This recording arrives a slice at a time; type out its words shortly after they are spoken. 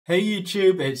Hey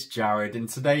YouTube, it's Jaryd, and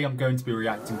today I'm going to be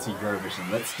reacting to Eurovision.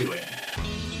 Let's do it.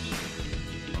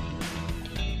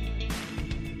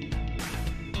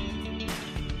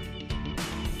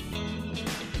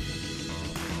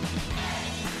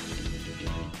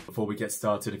 Before we get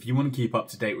started, if you want to keep up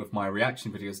to date with my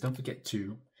reaction videos, don't forget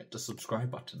to hit the subscribe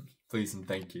button. Please and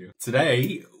thank you.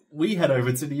 Today, we head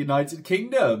over to the United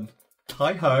Kingdom.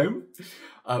 Hi home.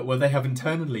 Where they have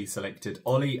internally selected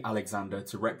Olly Alexander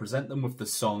to represent them with the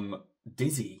song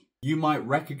Dizzy. You might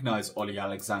recognise Olly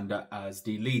Alexander as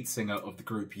the lead singer of the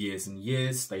group Years and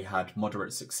Years. They had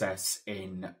moderate success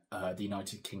in the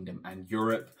United Kingdom and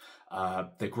Europe.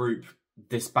 The group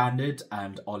disbanded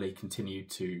and Olly continued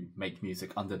to make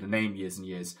music under the name Years and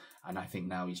Years, and I think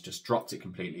now he's just dropped it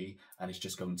completely and it's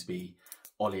just going to be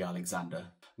Olly Alexander.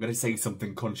 I'm going to say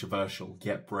something controversial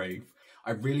yet brave.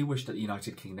 I really wish that the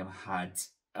United Kingdom had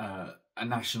a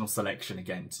national selection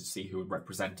again to see who would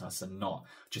represent us and not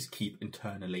just keep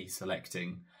internally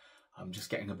selecting. I'm just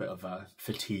getting a bit of a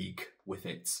fatigue with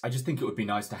it. I just think it would be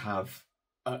nice to have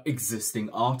existing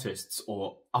artists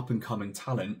or up-and-coming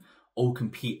talent all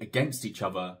compete against each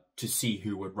other to see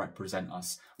who would represent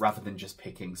us, rather than just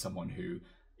picking someone who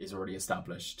is already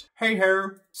established. Hey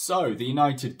ho! So, the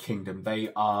United Kingdom,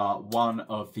 they are one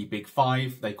of the big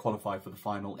five. They qualify for the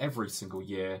final every single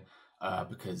year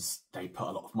because they put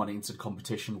a lot of money into the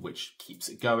competition, which keeps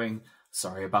it going.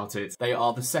 Sorry about it. They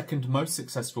are the second most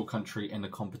successful country in the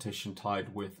competition,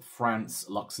 tied with France,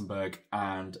 Luxembourg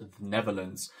and the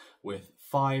Netherlands, with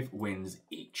 5 wins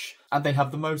each. And they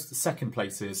have the most second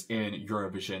places in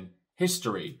Eurovision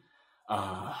history.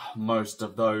 Most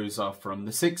of those are from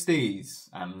the 60s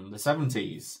and the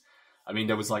 70s. I mean,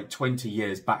 there was like 20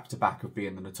 years back-to-back of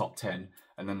being in the top 10,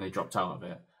 and then they dropped out of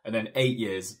it. And then 8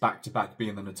 years back-to-back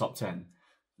being in the top 10, and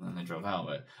then they dropped out of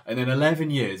it. And then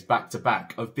 11 years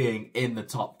back-to-back of being in the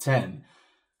top 10.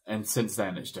 And since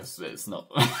then, it's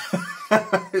not.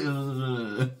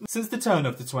 Since the turn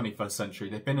of the 21st century,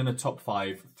 they've been in the top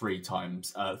 5 3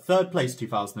 times. 3rd place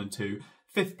 2002,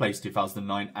 5th place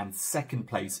 2009, and 2nd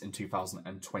place in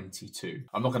 2022.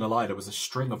 I'm not going to lie, there was a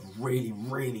string of really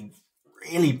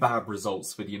bad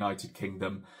results for the United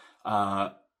Kingdom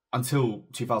until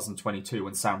 2022,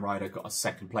 when Sam Ryder got a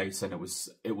 2nd place, and it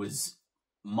was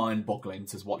mind-boggling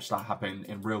to watch that happen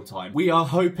in real time. We are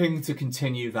hoping to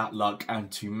continue that luck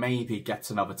and to maybe get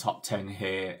another top 10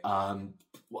 here. And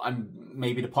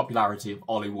maybe the popularity of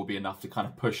Olly will be enough to kind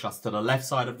of push us to the left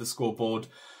side of the scoreboard.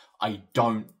 I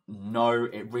don't know.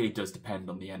 It really does depend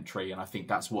on the entry, and I think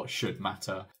that's what should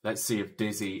matter. Let's see if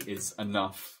Dizzy is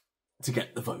enough to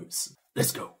get the votes.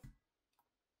 Let's go.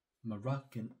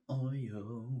 Moroccan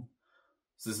oil.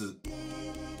 So this is...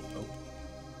 Oh.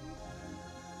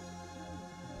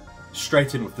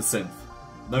 Straight in with the synth.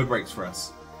 No breaks for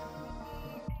us.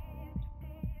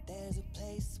 There's a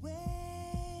place where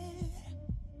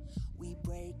we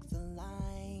break the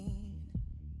line.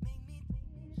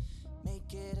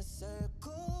 Make it a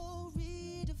circle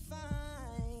redefined.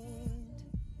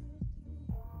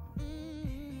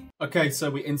 Okay, so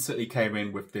we instantly came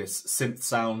in with this synth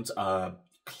sound,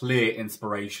 clear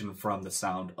inspiration from the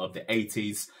sound of the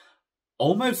 80s.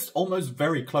 Almost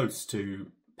very close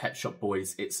to Pet Shop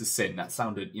Boys' It's a Sin. That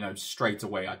sounded, you know, straight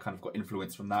away, I kind of got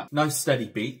influence from that. Nice steady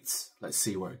beats. Let's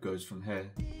see where it goes from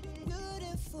here.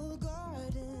 Beautiful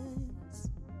gardens,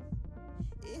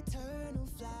 eternal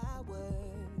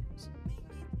flowers.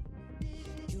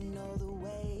 You know the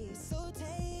way, so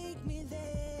take me there.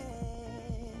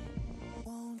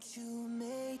 Won't you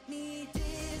make me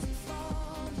dizzy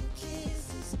from your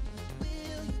kisses? Will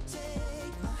you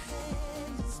take my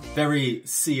hand and stay? Very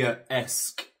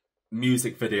Sia-esque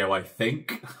music video, I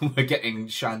think. We're getting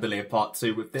Chandelier Part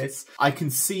 2 with this. I can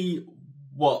see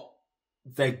what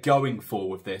they're going for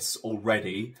with this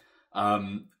already.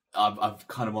 I'm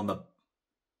kind of on the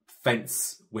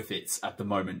fence with it at the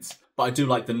moment. But I do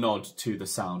like the nod to the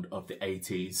sound of the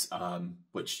 80s,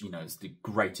 which, you know, is the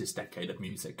greatest decade of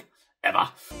music ever.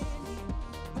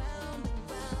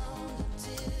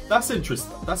 That's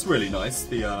interesting. That's really nice,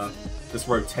 the this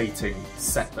rotating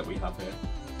set that we have here.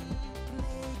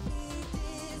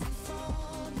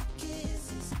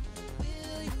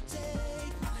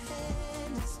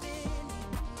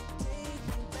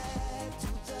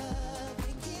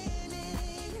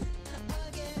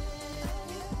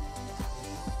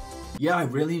 Yeah, I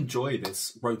really enjoy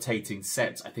this rotating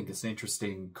set. I think it's an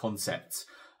interesting concept.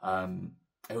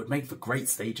 It would make for great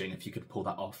staging if you could pull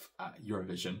that off at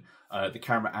Eurovision. The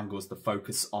camera angles, the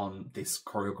focus on this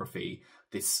choreography,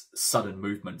 this sudden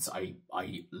movements, I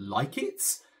like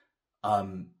it.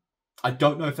 I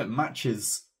don't know if it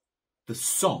matches the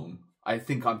song I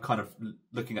think I'm kind of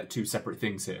looking at two separate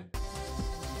things here.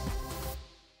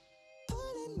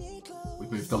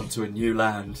 We've moved on to a new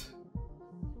land.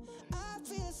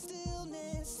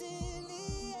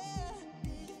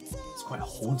 It's quite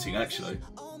haunting, actually.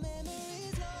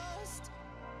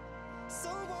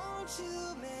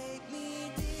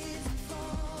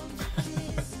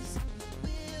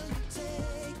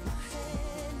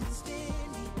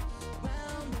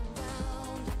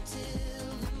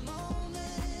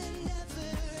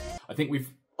 I think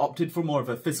we've opted for more of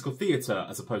a physical theatre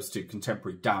as opposed to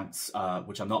contemporary dance,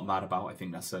 which I'm not mad about. I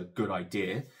think that's a good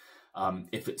idea.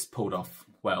 If it's pulled off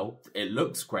well, it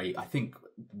looks great. I think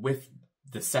with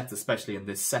the set, especially in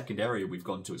this second area we've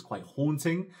gone to, it's quite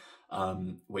haunting,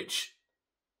 which,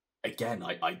 again,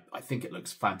 I think it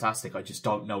looks fantastic. I just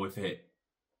don't know if it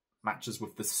matches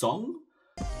with the song.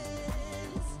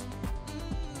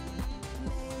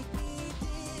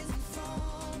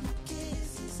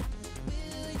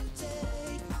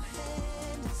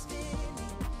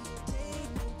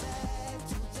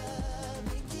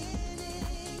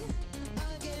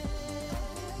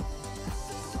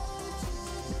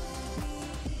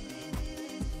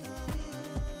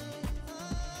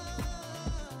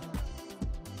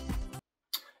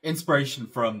 Inspiration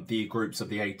from the groups of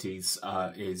the 80s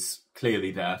is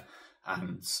clearly there,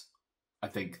 and I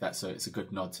think it's a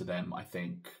good nod to them. I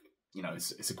think, you know,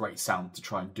 it's a great sound to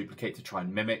try and duplicate, to try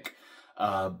and mimic.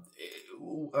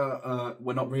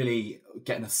 We're not really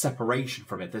getting a separation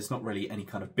from it. There's not really any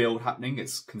kind of build happening.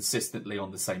 It's consistently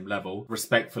on the same level.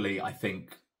 Respectfully, I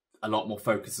think a lot more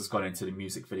focus has gone into the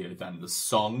music video than the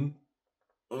song.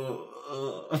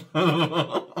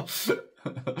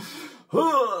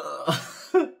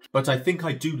 But I think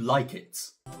I do like it.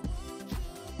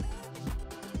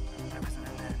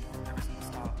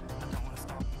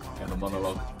 Yeah, the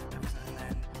monologue.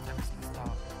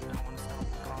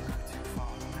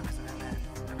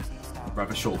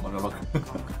 Rather short monologue.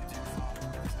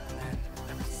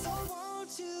 So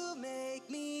won't you make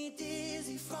me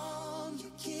dizzy from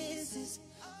your kisses?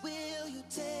 Will you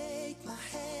take my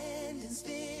hand and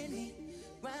spin me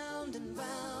round and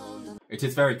round? It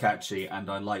is very catchy, and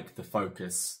I like the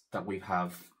focus that we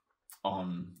have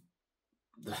on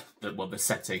the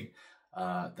setting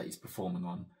that he's performing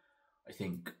on. I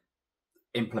think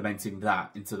implementing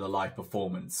that into the live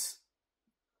performance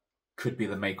could be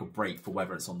the make or break for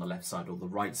whether it's on the left side or the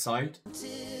right side.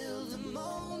 Till the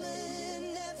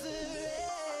moment never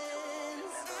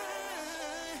ends.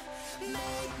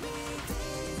 Make me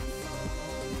dizzy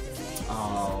from your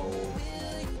Oh.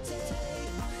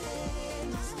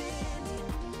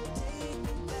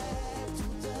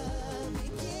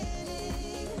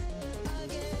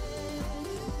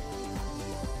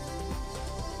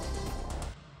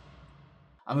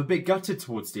 I'm a bit gutted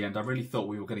towards the end. I really thought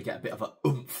we were going to get a bit of a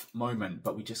oomph moment,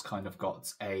 but we just kind of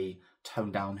got a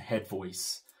toned down head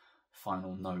voice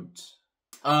final note.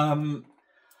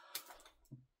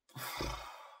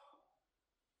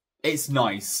 It's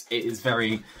nice. It's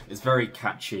very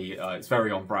catchy. It's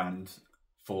very on brand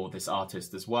for this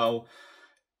artist as well.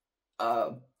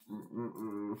 I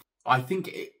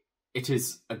think it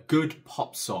is a good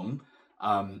pop song.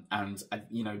 And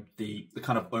you know, the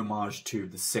kind of homage to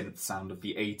the synth sound of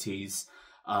the 80s,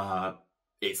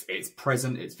 it's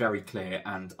present, it's very clear,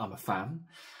 and I'm a fan.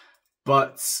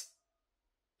 But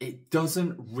it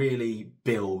doesn't really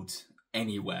build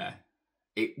anywhere.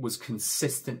 It was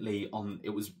consistently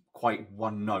it was quite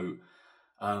one note.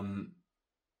 And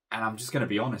I'm just going to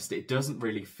be honest, it doesn't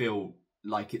really feel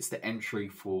like it's the entry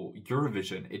for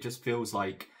Eurovision. It just feels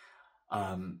like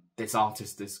this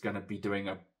artist is going to be doing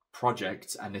a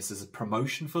project and this is a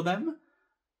promotion for them.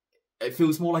 It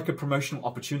feels more like a promotional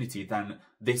opportunity than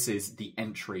this is the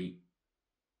entry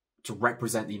to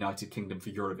represent the United Kingdom for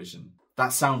Eurovision.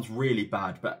 That sounds really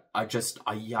bad, but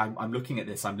I'm looking at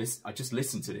this, I just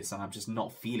listened to this and I'm just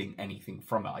not feeling anything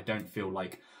from it. I don't feel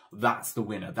like that's the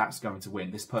winner, that's going to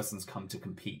win, this person's come to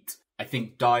compete. I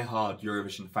think die-hard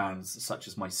Eurovision fans such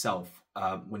as myself,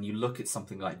 when you look at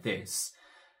something like this,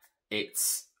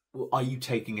 it's, are you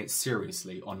taking it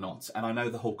seriously or not? And I know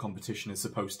the whole competition is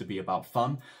supposed to be about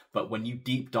fun, but when you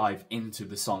deep dive into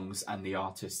the songs and the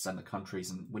artists and the countries,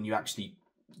 and when you actually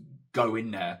go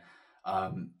in there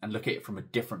and look at it from a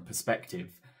different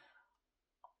perspective,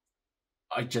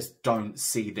 I just don't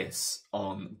see this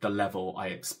on the level I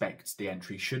expect the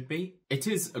entry should be. It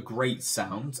is a great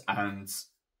sound, and,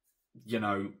 you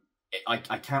know, I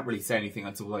can't really say anything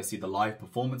until I see the live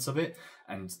performance of it,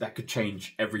 and that could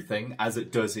change everything, as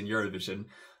it does in Eurovision.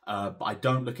 But I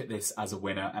don't look at this as a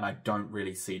winner, and I don't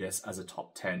really see this as a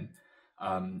top 10.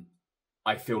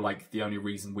 I feel like the only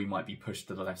reason we might be pushed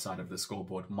to the left side of the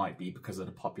scoreboard might be because of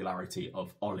the popularity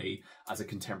of Olly as a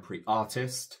contemporary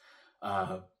artist.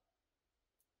 Yeah,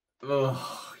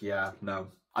 no.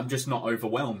 I'm just not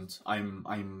overwhelmed.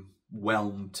 I'm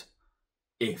whelmed.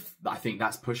 If I think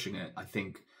that's pushing it. I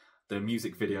think the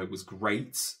music video was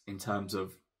great in terms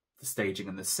of the staging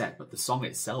and the set, but the song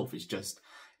itself is just,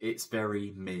 it's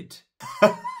very mid.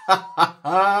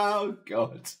 Oh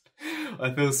God.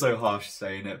 I feel so harsh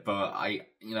saying it, but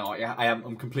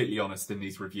I'm completely honest in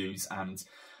these reviews, and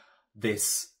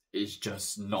this is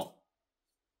just not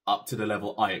up to the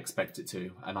level I expect it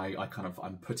to, and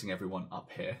I'm putting everyone up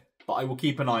here. But I will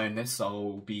keep an eye on this.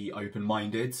 I'll be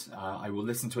open-minded. I will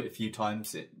listen to it a few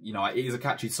times. It is a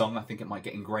catchy song. I think it might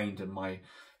get ingrained in my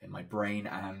brain,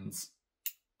 and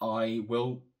I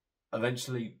will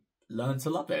eventually learn to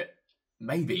love it.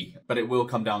 Maybe. But it will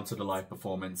come down to the live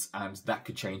performance, and that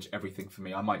could change everything for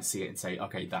me. I might see it and say,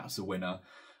 okay, that's a winner.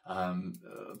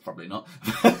 Probably not.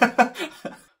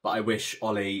 But I wish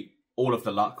Olly all of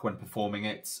the luck when performing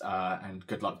it, and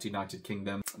good luck to United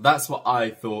Kingdom. That's what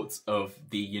I thought of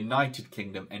the United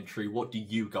Kingdom entry. What do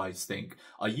you guys think?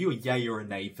 Are you a yay or a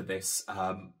nay for this?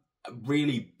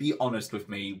 Really be honest with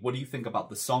me. What do you think about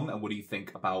the song, and what do you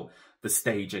think about the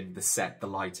staging, the set, the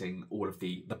lighting, all of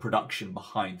the production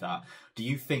behind that? Do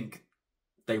you think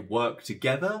they work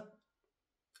together?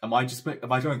 Am I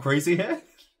going crazy here?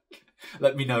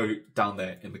 Let me know down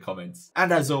there in the comments.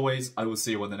 And as always, I will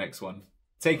see you on the next one.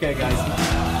 Take care,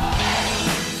 guys.